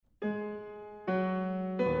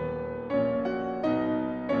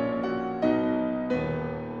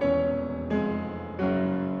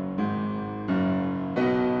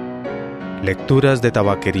Lecturas de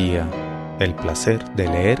tabaquería. El placer de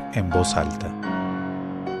leer en voz alta.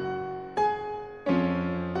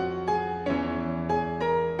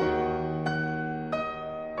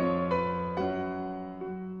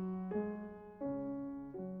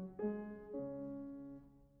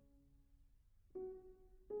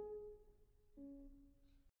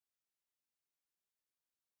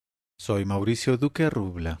 Soy Mauricio Duque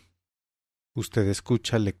Rubla. Usted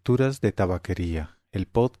escucha Lecturas de Tabaquería, el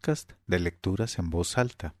podcast de lecturas en voz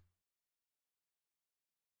alta.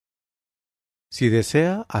 Si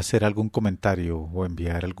desea hacer algún comentario o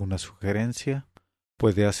enviar alguna sugerencia,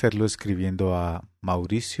 puede hacerlo escribiendo a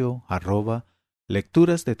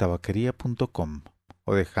mauricio@lecturasdetabaquería.com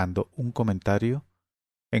o dejando un comentario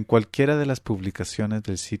en cualquiera de las publicaciones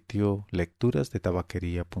del sitio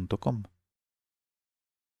lecturasdetabaquería.com.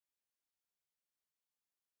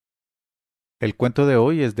 El cuento de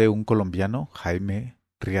hoy es de un colombiano, Jaime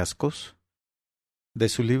Riascos, de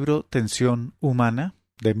su libro Tensión Humana,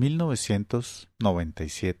 de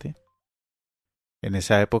 1997. En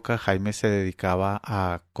esa época Jaime se dedicaba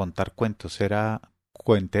a contar cuentos, era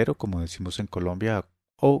cuentero, como decimos en Colombia,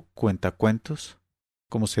 o cuentacuentos,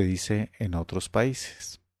 como se dice en otros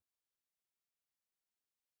países.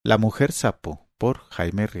 La mujer sapo, por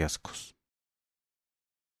Jaime Riascos.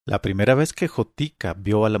 La primera vez que Jotica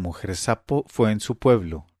vio a la mujer sapo fue en su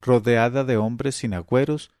pueblo, rodeada de hombres sin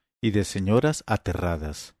agüeros y de señoras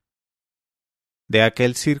aterradas. De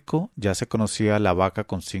aquel circo ya se conocía la vaca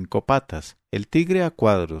con 5 patas, el tigre a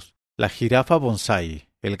cuadros, la jirafa bonsái,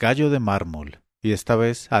 el gallo de mármol, y esta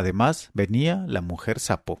vez, además, venía la mujer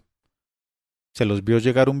sapo. Se los vio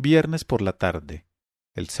llegar un viernes por la tarde.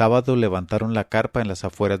 El sábado levantaron la carpa en las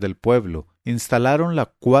afueras del pueblo, instalaron la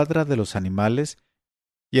cuadra de los animales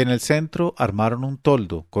y en el centro armaron un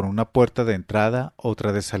toldo con una puerta de entrada,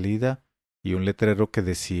 otra de salida y un letrero que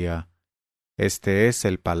decía: «Este es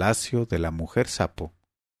el palacio de la mujer sapo.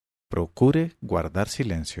 Procure guardar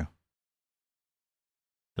silencio».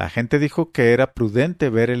 La gente dijo que era prudente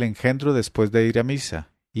ver el engendro después de ir a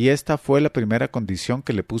misa, y esta fue la primera condición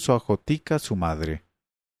que le puso a Jotica su madre.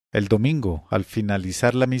 El domingo, al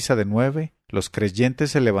finalizar la misa de 9, los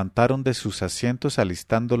creyentes se levantaron de sus asientos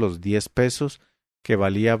alistando los 10 pesos que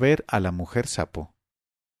valía ver a la mujer sapo.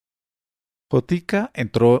 Jotica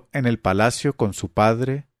entró en el palacio con su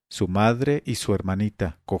padre, su madre y su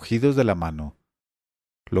hermanita, cogidos de la mano.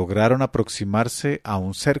 Lograron aproximarse a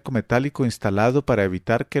un cerco metálico instalado para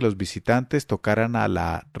evitar que los visitantes tocaran a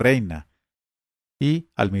la reina,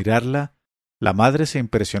 y, al mirarla, la madre se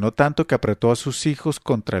impresionó tanto que apretó a sus hijos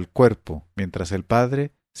contra el cuerpo, mientras el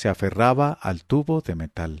padre se aferraba al tubo de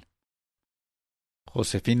metal.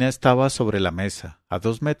 Josefina estaba sobre la mesa, a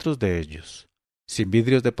 2 metros de ellos, sin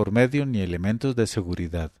vidrios de por medio ni elementos de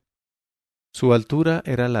seguridad. Su altura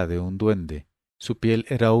era la de un duende, su piel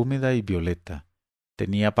era húmeda y violeta,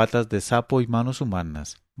 tenía patas de sapo y manos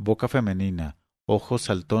humanas, boca femenina, ojos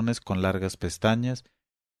saltones con largas pestañas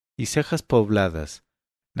y cejas pobladas,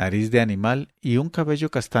 nariz de animal y un cabello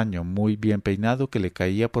castaño muy bien peinado que le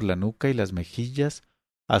caía por la nuca y las mejillas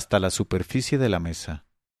hasta la superficie de la mesa.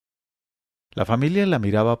 La familia la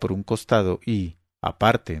miraba por un costado y,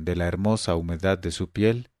 aparte de la hermosa humedad de su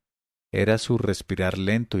piel, era su respirar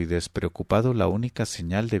lento y despreocupado la única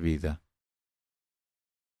señal de vida.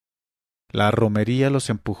 La romería los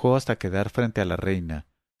empujó hasta quedar frente a la reina,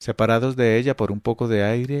 separados de ella por un poco de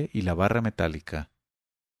aire y la barra metálica.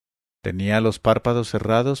 Tenía los párpados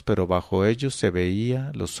cerrados, pero bajo ellos se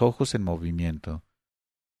veía los ojos en movimiento.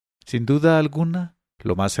 Sin duda alguna,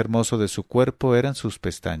 lo más hermoso de su cuerpo eran sus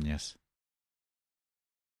pestañas.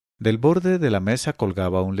 Del borde de la mesa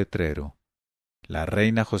colgaba un letrero. La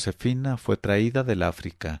reina Josefina fue traída del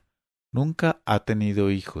África. Nunca ha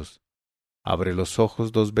tenido hijos. Abre los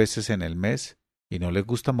ojos 2 veces en el mes y no le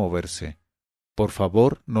gusta moverse. Por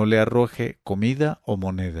favor, no le arroje comida o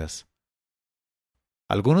monedas.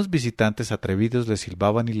 Algunos visitantes atrevidos le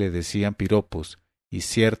silbaban y le decían piropos, y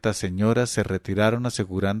ciertas señoras se retiraron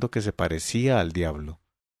asegurando que se parecía al diablo.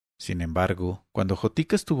 Sin embargo, cuando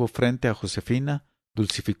Jotica estuvo frente a Josefina,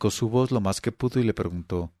 dulcificó su voz lo más que pudo y le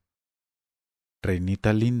preguntó: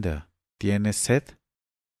 «Reinita linda, ¿tienes sed?».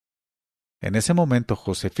 En ese momento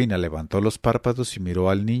Josefina levantó los párpados y miró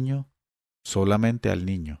al niño, solamente al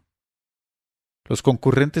niño. Los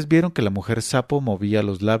concurrentes vieron que la mujer sapo movía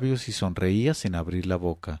los labios y sonreía sin abrir la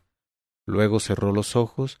boca. Luego cerró los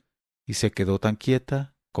ojos y se quedó tan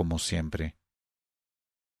quieta como siempre.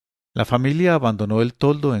 La familia abandonó el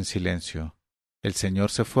toldo en silencio. El señor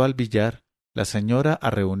se fue al billar, la señora a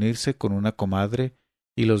reunirse con una comadre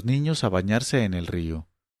y los niños a bañarse en el río.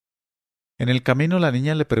 En el camino la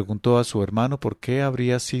niña le preguntó a su hermano por qué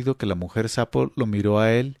habría sido que la mujer sapo lo miró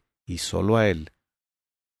a él y solo a él.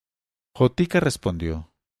 Jotica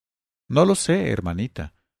respondió: No lo sé,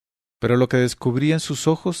 hermanita, pero lo que descubrí en sus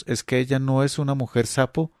ojos es que ella no es una mujer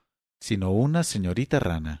sapo, sino una señorita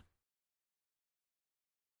rana.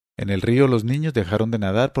 En el río los niños dejaron de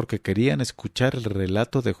nadar porque querían escuchar el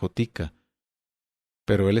relato de Jotica,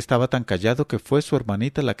 pero él estaba tan callado que fue su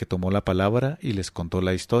hermanita la que tomó la palabra y les contó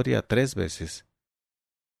la historia 3 veces.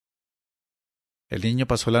 El niño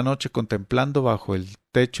pasó la noche contemplando bajo el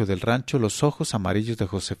techo del rancho los ojos amarillos de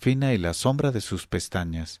Josefina y la sombra de sus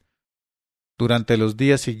pestañas. Durante los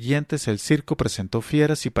días siguientes el circo presentó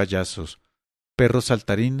fieras y payasos, perros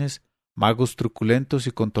saltarines, magos truculentos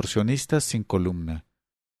y contorsionistas sin columna.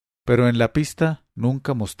 Pero en la pista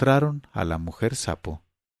nunca mostraron a la mujer sapo.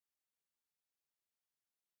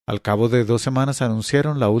 Al cabo de 2 semanas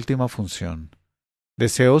anunciaron la última función.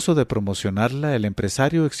 Deseoso de promocionarla, el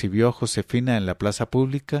empresario exhibió a Josefina en la plaza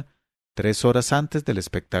pública 3 horas antes del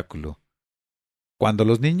espectáculo. Cuando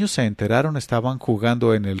los niños se enteraron estaban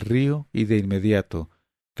jugando en el río y de inmediato,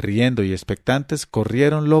 riendo y expectantes,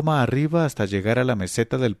 corrieron loma arriba hasta llegar a la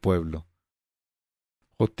meseta del pueblo.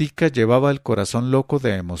 Jotica llevaba el corazón loco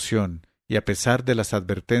de emoción y a pesar de las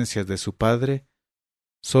advertencias de su padre,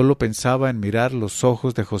 solo pensaba en mirar los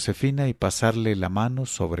ojos de Josefina y pasarle la mano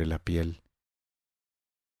sobre la piel.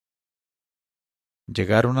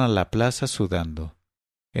 Llegaron a la plaza sudando.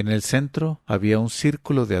 En el centro había un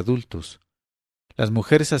círculo de adultos. Las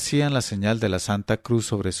mujeres hacían la señal de la Santa Cruz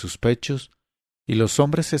sobre sus pechos y los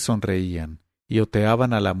hombres se sonreían y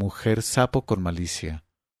oteaban a la mujer sapo con malicia.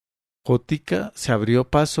 Jotica se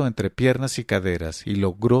abrió paso entre piernas y caderas y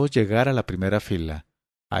logró llegar a la primera fila,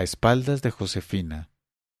 a espaldas de Josefina.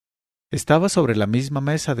 Estaba sobre la misma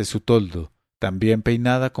mesa de su toldo, también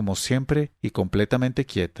peinada como siempre y completamente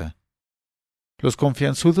quieta. Los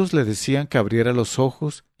confianzudos le decían que abriera los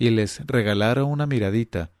ojos y les regalara una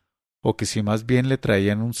miradita, o que si más bien le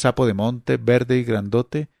traían un sapo de monte verde y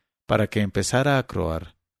grandote para que empezara a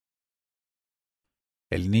croar.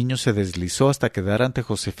 El niño se deslizó hasta quedar ante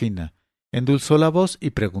Josefina, endulzó la voz y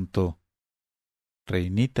preguntó: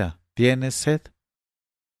 «Reinita, ¿tienes sed?».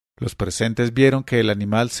 Los presentes vieron que el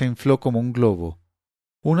animal se infló como un globo.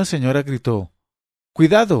 Una señora gritó: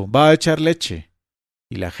 «¡Cuidado! ¡Va a echar leche!».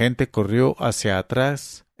 Y la gente corrió hacia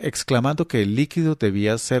atrás, exclamando que el líquido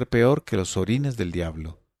debía ser peor que los orines del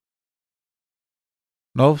diablo.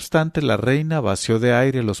 No obstante, la reina vació de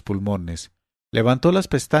aire los pulmones, levantó las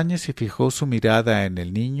pestañas y fijó su mirada en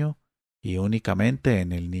el niño, y únicamente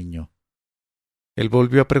en el niño. Él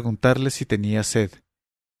volvió a preguntarle si tenía sed,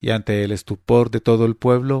 y ante el estupor de todo el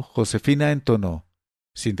pueblo, Josefina entonó,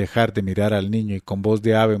 sin dejar de mirar al niño y con voz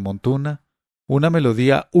de ave montuna, una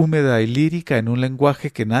melodía húmeda y lírica en un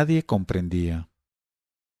lenguaje que nadie comprendía.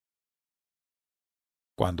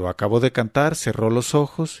 Cuando acabó de cantar, cerró los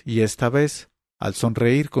ojos y esta vez, al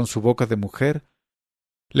sonreír con su boca de mujer,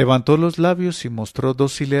 levantó los labios y mostró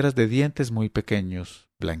 2 hileras de dientes muy pequeños,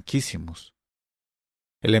 blanquísimos.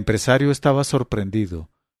 El empresario estaba sorprendido.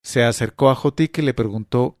 Se acercó a Jotica y le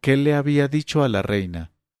preguntó qué le había dicho a la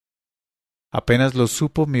reina. Apenas lo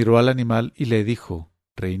supo, miró al animal y le dijo: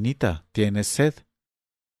 «Reinita, ¿tienes sed?».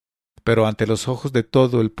 Pero ante los ojos de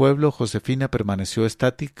todo el pueblo, Josefina permaneció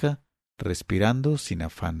estática, respirando sin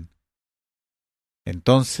afán.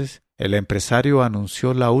 Entonces el empresario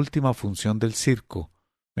anunció la última función del circo,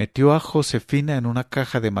 metió a Josefina en una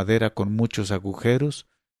caja de madera con muchos agujeros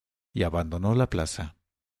y abandonó la plaza.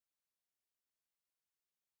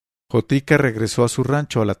 Jotica regresó a su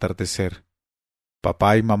rancho al atardecer.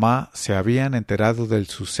 Papá y mamá se habían enterado del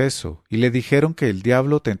suceso y le dijeron que el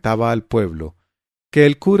diablo tentaba al pueblo, que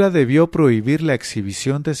el cura debió prohibir la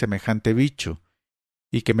exhibición de semejante bicho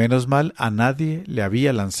y que menos mal a nadie le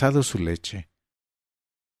había lanzado su leche.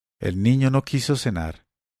 El niño no quiso cenar.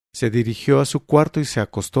 Se dirigió a su cuarto y se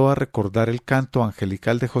acostó a recordar el canto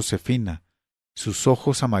angelical de Josefina, sus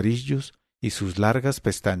ojos amarillos y sus largas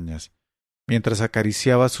pestañas, mientras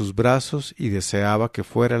acariciaba sus brazos y deseaba que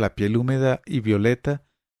fuera la piel húmeda y violeta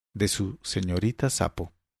de su señorita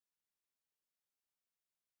sapo.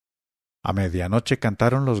 A medianoche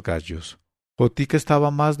cantaron los gallos. Jotica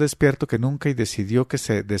estaba más despierto que nunca y decidió que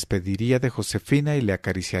se despediría de Josefina y le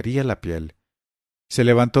acariciaría la piel. Se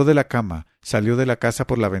levantó de la cama, salió de la casa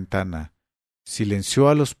por la ventana, silenció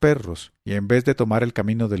a los perros y en vez de tomar el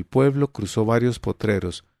camino del pueblo cruzó varios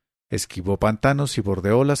potreros, esquivó pantanos y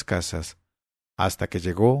bordeó las casas, hasta que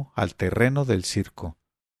llegó al terreno del circo.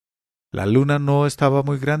 La luna no estaba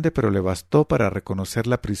muy grande, pero le bastó para reconocer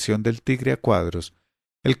la prisión del tigre a cuadros,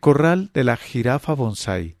 el corral de la jirafa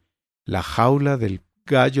bonsái, la jaula del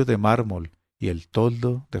gallo de mármol, y el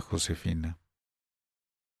toldo de Josefina.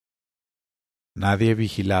 Nadie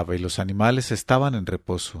vigilaba y los animales estaban en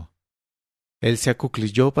reposo. Él se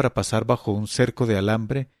acuclilló para pasar bajo un cerco de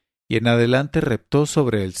alambre y en adelante reptó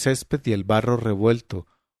sobre el césped y el barro revuelto,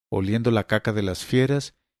 oliendo la caca de las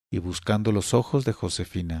fieras y buscando los ojos de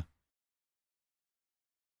Josefina.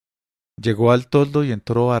 Llegó al toldo y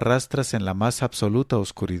entró a rastras en la más absoluta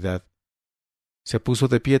oscuridad. Se puso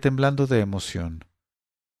de pie temblando de emoción.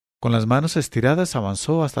 Con las manos estiradas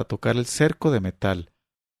avanzó hasta tocar el cerco de metal.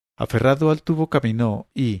 Aferrado al tubo caminó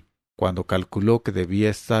y, cuando calculó que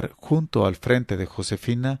debía estar junto al frente de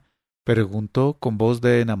Josefina, preguntó con voz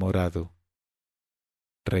de enamorado: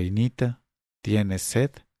 —Reinita, ¿tienes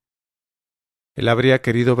sed? Él habría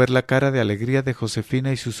querido ver la cara de alegría de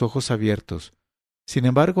Josefina y sus ojos abiertos. Sin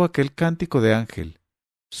embargo, aquel cántico de ángel,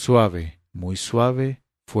 suave, muy suave,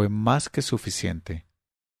 fue más que suficiente.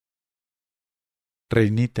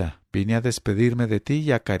 —Reinita, vine a despedirme de ti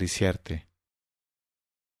y a acariciarte.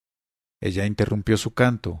 Ella interrumpió su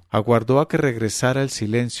canto, aguardó a que regresara el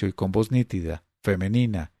silencio y con voz nítida,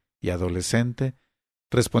 femenina y adolescente,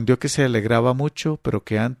 respondió que se alegraba mucho, pero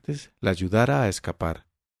que antes la ayudara a escapar.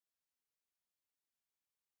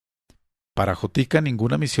 Para Jotica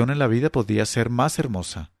ninguna misión en la vida podía ser más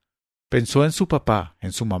hermosa. Pensó en su papá,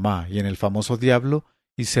 en su mamá y en el famoso diablo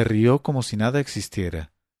y se rió como si nada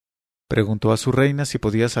existiera. Preguntó a su reina si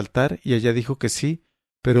podía saltar y ella dijo que sí,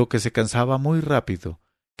 pero que se cansaba muy rápido,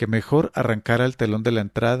 que mejor arrancara el telón de la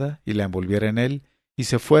entrada y la envolviera en él y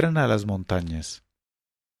se fueran a las montañas.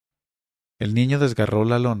 El niño desgarró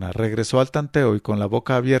la lona, regresó al tanteo y con la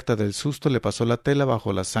boca abierta del susto le pasó la tela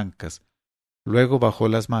bajo las ancas. Luego bajó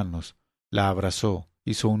las manos, la abrazó,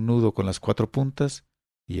 hizo un nudo con las 4 puntas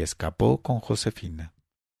y escapó con Josefina.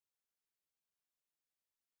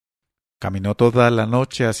 Caminó toda la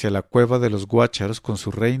noche hacia la cueva de los guácharos con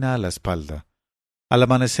su reina a la espalda. Al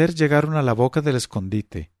amanecer llegaron a la boca del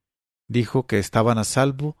escondite. Dijo que estaban a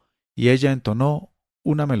salvo y ella entonó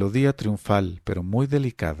una melodía triunfal, pero muy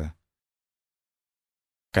delicada.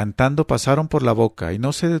 Cantando pasaron por la boca y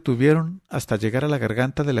no se detuvieron hasta llegar a la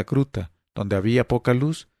garganta de la gruta, donde había poca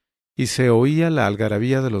luz, y se oía la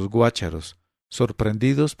algarabía de los guácharos,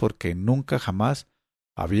 sorprendidos porque nunca jamás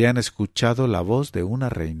habían escuchado la voz de una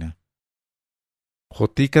reina.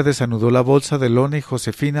 Jotica desanudó la bolsa de lona y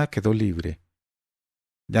Josefina quedó libre.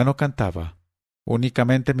 Ya no cantaba,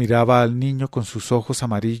 únicamente miraba al niño con sus ojos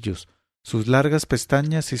amarillos, sus largas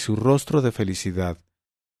pestañas y su rostro de felicidad.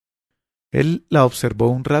 Él la observó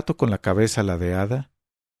un rato con la cabeza ladeada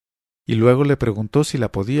y luego le preguntó si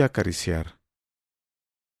la podía acariciar.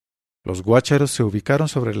 Los guácharos se ubicaron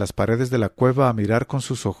sobre las paredes de la cueva a mirar con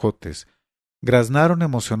sus ojotes. Graznaron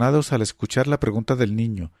emocionados al escuchar la pregunta del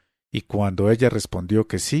niño, y cuando ella respondió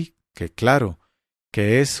que sí, que claro,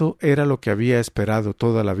 que eso era lo que había esperado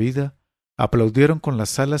toda la vida, aplaudieron con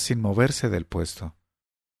las alas sin moverse del puesto.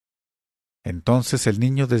 Entonces el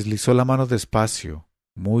niño deslizó la mano despacio,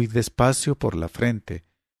 muy despacio por la frente,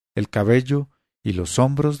 el cabello y los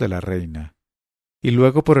hombros de la reina, y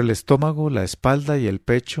luego por el estómago, la espalda y el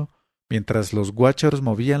pecho, mientras los guácharos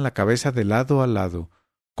movían la cabeza de lado a lado,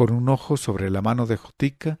 con un ojo sobre la mano de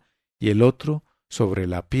Jotica y el otro sobre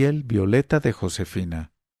la piel violeta de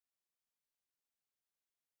Josefina.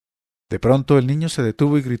 De pronto el niño se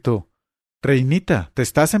detuvo y gritó: —Reinita, te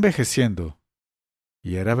estás envejeciendo.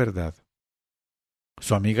 Y era verdad.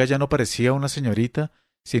 Su amiga ya no parecía una señorita,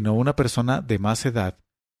 sino una persona de más edad,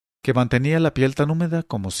 que mantenía la piel tan húmeda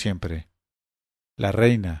como siempre. La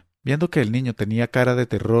reina, viendo que el niño tenía cara de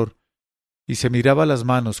terror y se miraba las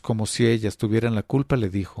manos como si ellas tuvieran la culpa, le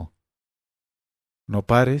dijo: —No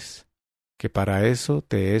pares, que para eso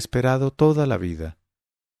te he esperado toda la vida.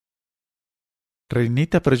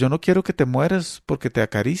 —Reinita, pero yo no quiero que te mueras porque te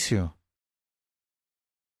acaricio.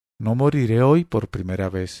 No moriré hoy por primera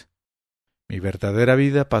vez. Mi verdadera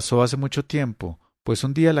vida pasó hace mucho tiempo, pues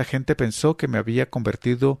un día la gente pensó que me había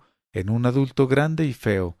convertido en un adulto grande y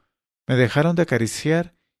feo. Me dejaron de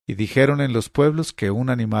acariciar y dijeron en los pueblos que un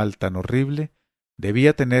animal tan horrible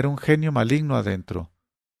debía tener un genio maligno adentro.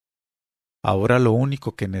 Ahora lo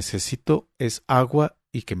único que necesito es agua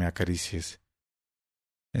y que me acaricies.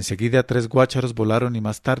 Enseguida 3 guácharos volaron y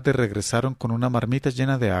más tarde regresaron con una marmita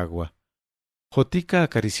llena de agua. Jotica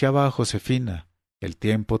acariciaba a Josefina. El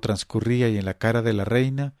tiempo transcurría y en la cara de la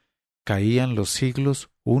reina caían los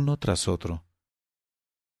siglos uno tras otro.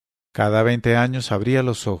 Cada 20 años abría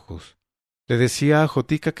los ojos. Le decía a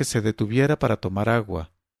Jotica que se detuviera para tomar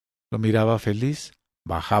agua. Lo miraba feliz,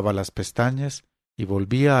 bajaba las pestañas y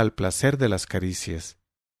volvía al placer de las caricias.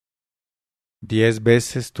 10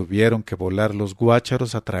 veces tuvieron que volar los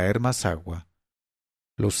guácharos a traer más agua.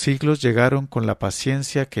 Los siglos llegaron con la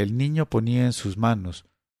paciencia que el niño ponía en sus manos,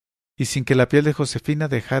 y sin que la piel de Josefina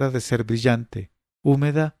dejara de ser brillante,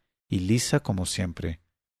 húmeda y lisa como siempre.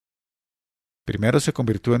 Primero se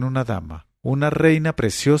convirtió en una dama, una reina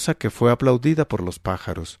preciosa que fue aplaudida por los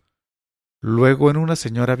pájaros, luego en una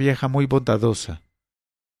señora vieja muy bondadosa,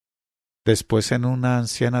 después en una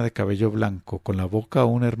anciana de cabello blanco, con la boca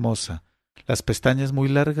aún hermosa, las pestañas muy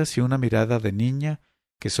largas y una mirada de niña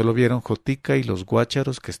que sólo vieron Jotica y los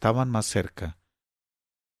guácharos que estaban más cerca.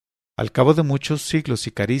 Al cabo de muchos siglos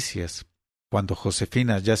y caricias, cuando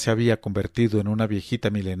Josefina ya se había convertido en una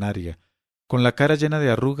viejita milenaria, con la cara llena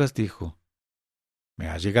de arrugas, dijo: «Me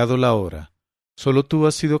ha llegado la hora. Solo tú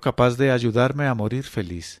has sido capaz de ayudarme a morir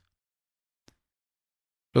feliz».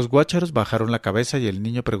 Los guácharos bajaron la cabeza y el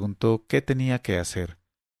niño preguntó qué tenía que hacer.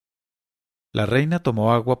 La reina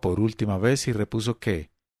tomó agua por última vez y repuso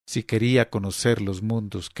que, si quería conocer los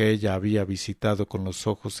mundos que ella había visitado con los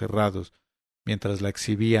ojos cerrados mientras la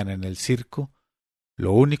exhibían en el circo,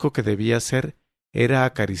 lo único que debía hacer era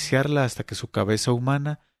acariciarla hasta que su cabeza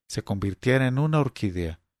humana se convirtiera en una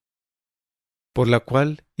orquídea, por la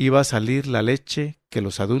cual iba a salir la leche que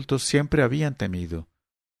los adultos siempre habían temido.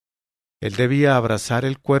 Él debía abrazar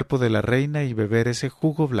el cuerpo de la reina y beber ese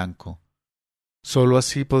jugo blanco. Sólo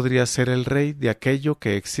así podría ser el rey de aquello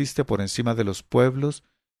que existe por encima de los pueblos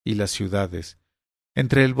y las ciudades,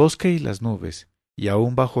 entre el bosque y las nubes, y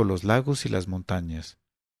aún bajo los lagos y las montañas.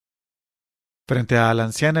 Frente a la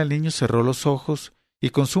anciana el niño cerró los ojos y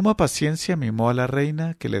con suma paciencia mimó a la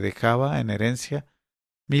reina, que le dejaba en herencia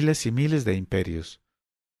miles y miles de imperios.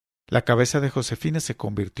 La cabeza de Josefina se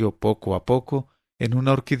convirtió poco a poco en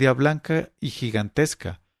una orquídea blanca y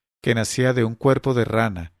gigantesca que nacía de un cuerpo de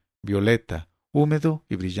rana, violeta, húmedo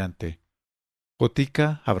y brillante.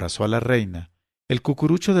 Jotica abrazó a la reina. El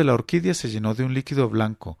cucurucho de la orquídea se llenó de un líquido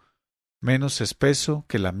blanco, menos espeso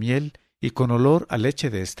que la miel y con olor a leche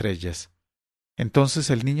de estrellas. Entonces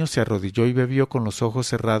el niño se arrodilló y bebió con los ojos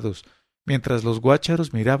cerrados, mientras los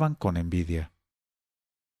guácharos miraban con envidia.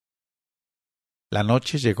 La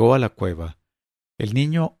noche llegó a la cueva. El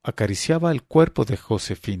niño acariciaba el cuerpo de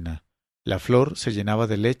Josefina. La flor se llenaba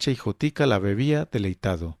de leche y Jotica la bebía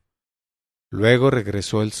deleitado. Luego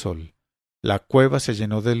regresó el sol. La cueva se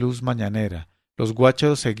llenó de luz mañanera. Los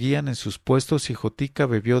guácharos seguían en sus puestos y Jotica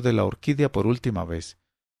bebió de la orquídea por última vez.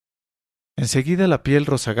 Enseguida la piel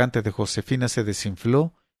rozagante de Josefina se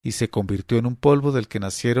desinfló y se convirtió en un polvo del que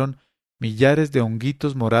nacieron millares de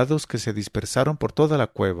honguitos morados que se dispersaron por toda la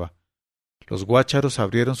cueva. Los guácharos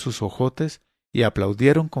abrieron sus ojotes y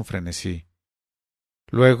aplaudieron con frenesí.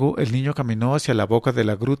 Luego el niño caminó hacia la boca de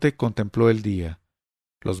la gruta y contempló el día,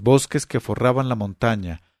 los bosques que forraban la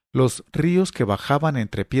montaña, los ríos que bajaban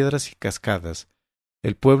entre piedras y cascadas,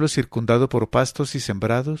 el pueblo circundado por pastos y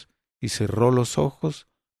sembrados, y cerró los ojos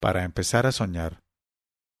para empezar a soñar.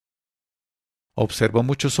 Observó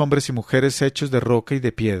muchos hombres y mujeres hechos de roca y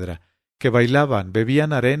de piedra, que bailaban,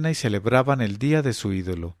 bebían arena y celebraban el día de su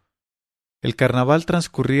ídolo. El carnaval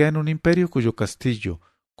transcurría en un imperio cuyo castillo,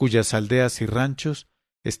 cuyas aldeas y ranchos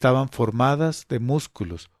estaban formadas de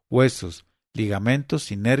músculos, huesos,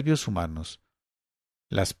 ligamentos y nervios humanos.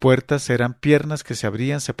 Las puertas eran piernas que se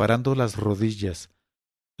abrían separando las rodillas,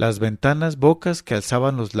 las ventanas bocas que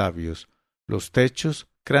alzaban los labios, los techos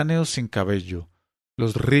cráneos sin cabello,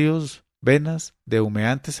 los ríos venas de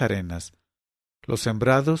humeantes arenas, los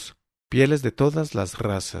sembrados pieles de todas las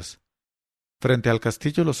razas. Frente al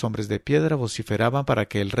castillo los hombres de piedra vociferaban para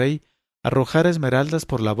que el rey arrojara esmeraldas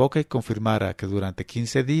por la boca y confirmara que durante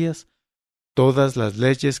 15 días todas las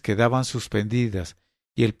leyes quedaban suspendidas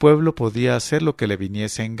y el pueblo podía hacer lo que le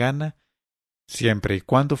viniese en gana, siempre y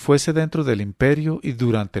cuando fuese dentro del imperio y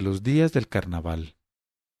durante los días del carnaval.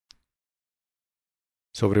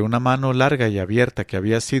 Sobre una mano larga y abierta que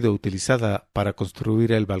había sido utilizada para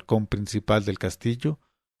construir el balcón principal del castillo,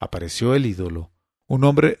 apareció el ídolo, un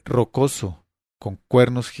hombre rocoso, con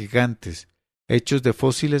cuernos gigantes, hechos de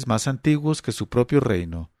fósiles más antiguos que su propio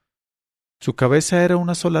reino. Su cabeza era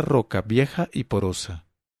una sola roca, vieja y porosa.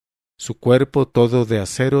 Su cuerpo, todo de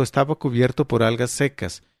acero, estaba cubierto por algas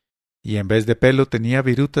secas, y en vez de pelo tenía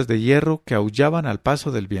virutas de hierro que aullaban al paso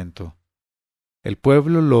del viento. El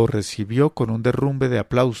pueblo lo recibió con un derrumbe de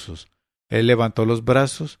aplausos. Él levantó los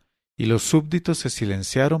brazos, y los súbditos se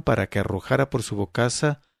silenciaron para que arrojara por su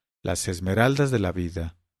bocaza las esmeraldas de la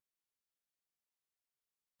vida.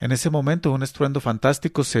 En ese momento un estruendo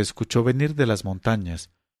fantástico se escuchó venir de las montañas.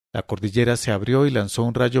 La cordillera se abrió y lanzó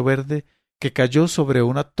un rayo verde que cayó sobre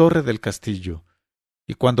una torre del castillo,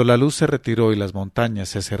 y cuando la luz se retiró y las montañas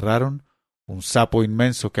se cerraron, un sapo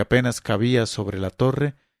inmenso que apenas cabía sobre la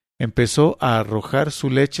torre empezó a arrojar su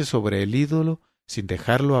leche sobre el ídolo sin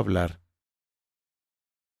dejarlo hablar.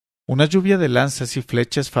 Una lluvia de lanzas y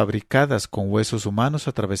flechas fabricadas con huesos humanos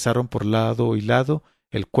atravesaron por lado y lado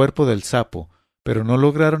el cuerpo del sapo, pero no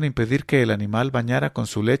lograron impedir que el animal bañara con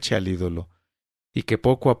su leche al ídolo, y que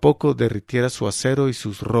poco a poco derritiera su acero y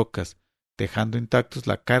sus rocas, dejando intactos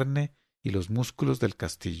la carne y los músculos del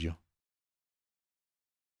castillo.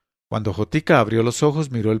 Cuando Jotica abrió los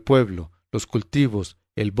ojos miró el pueblo, los cultivos,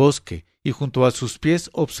 el bosque, y junto a sus pies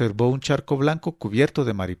observó un charco blanco cubierto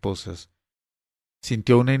de mariposas.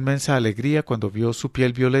 Sintió una inmensa alegría cuando vio su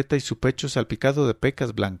piel violeta y su pecho salpicado de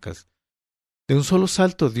pecas blancas. De un solo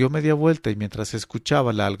salto dio media vuelta y mientras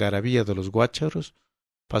escuchaba la algarabía de los guácharos,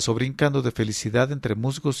 pasó brincando de felicidad entre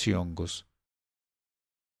musgos y hongos.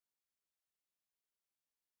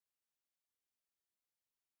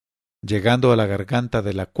 Llegando a la garganta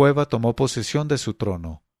de la cueva, tomó posesión de su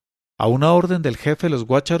trono. A una orden del jefe los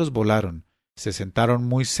guácharos volaron, se sentaron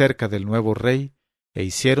muy cerca del nuevo rey e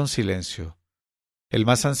hicieron silencio. El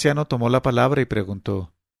más anciano tomó la palabra y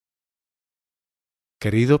preguntó: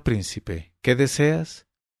 «Querido príncipe, ¿qué deseas?».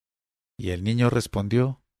 Y el niño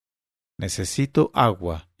respondió: «Necesito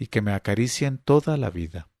agua y que me acaricien toda la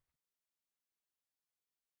vida».